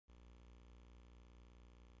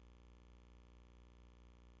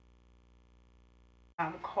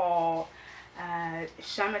called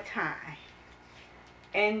Summertime.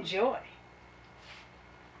 Enjoy.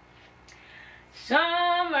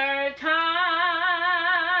 Summertime,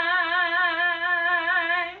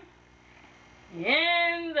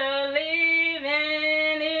 and the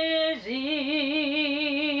living is easy.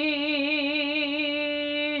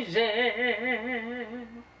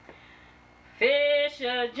 Fish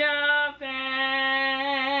are jumping,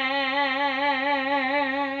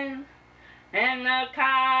 and the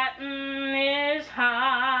cotton is high.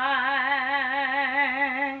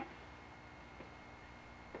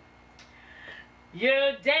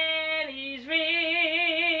 Your daddy's rich,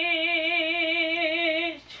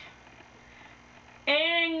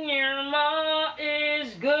 and your ma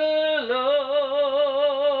is good looking.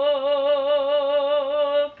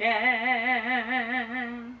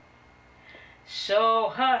 So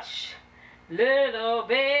hush, little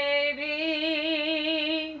baby,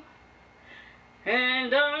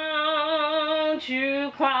 and don't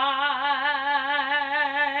you cry.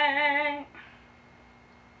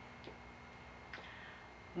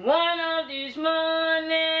 One of these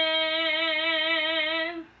mornings,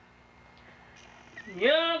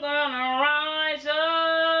 you're gonna rise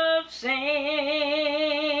up singing.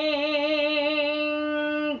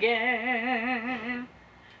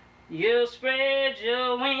 You'll spread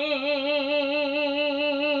your wings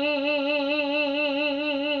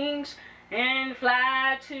and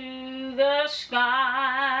fly to the sky.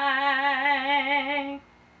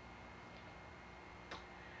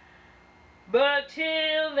 But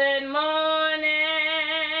till that morning,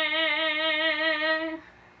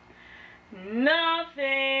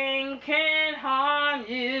 nothing can harm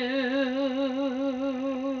you.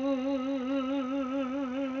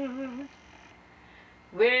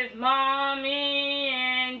 With mommy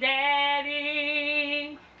and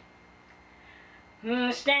daddy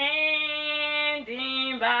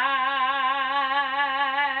standing by.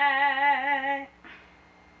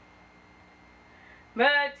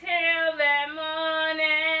 But till that morning,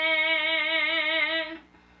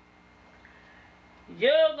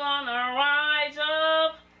 you're gonna rise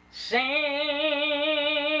up singing.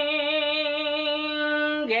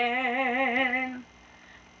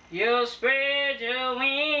 You'll spread your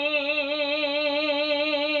wings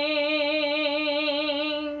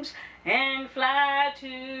and fly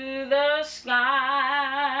to the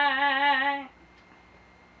sky.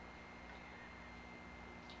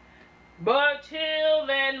 But till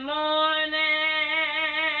that morning,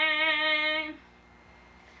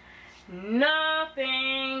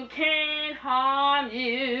 nothing can harm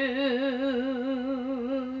you.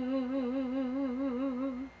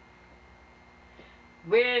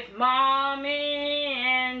 With mommy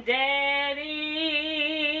and daddy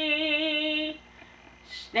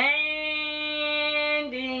standing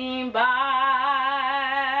by.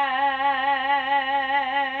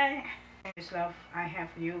 This Love I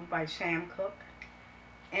Have For You by Sam Cooke.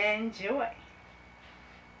 Enjoy.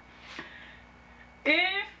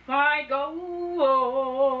 If I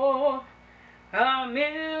go a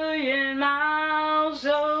million miles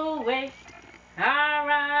away, I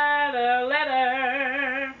write a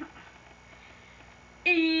letter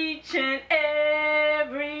each and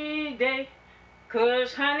every day.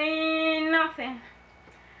 'Cause honey, nothing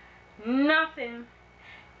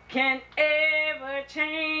can ever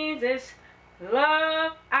change this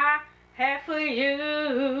love I have for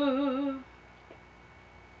you.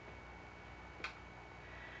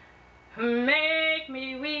 Make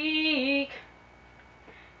me weak,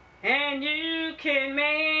 and you can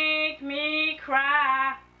make me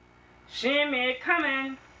cry. See me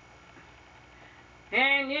coming,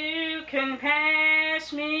 and you can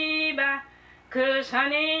pass me by. 'Cause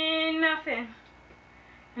honey, nothing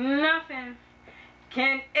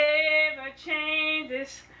can ever change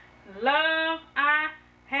this love I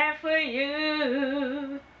have for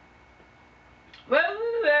you. Whoa,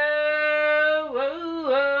 whoa, whoa,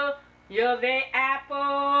 whoa. You're the apple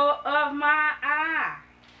of my eye.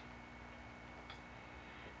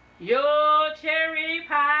 Your cherry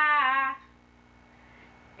pie.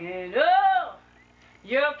 And oh,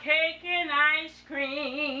 your cake and ice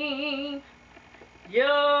cream.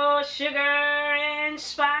 Your sugar and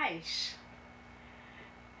spice.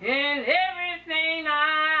 And everything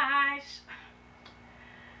nice.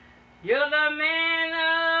 You're the man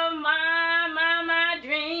of my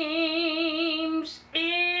dreams.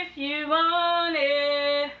 If you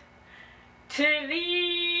wanted to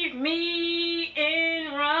leave me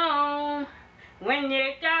in Rome, when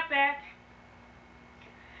you got back,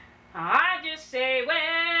 I just say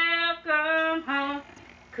welcome home.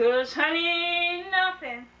 'Cause honey,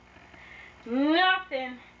 nothing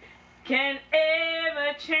can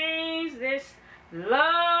ever change this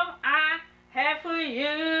love I have for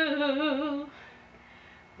you.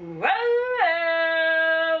 Whoa,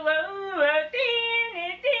 whoa, whoa, dee,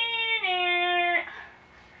 dee, dee,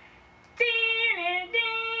 dee, dee,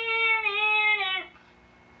 dee.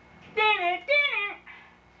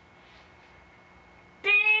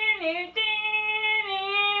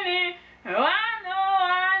 Oh, I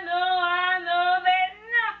know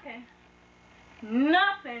that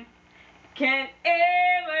nothing can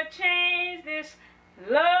ever change this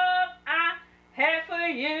love I have for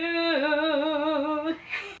you.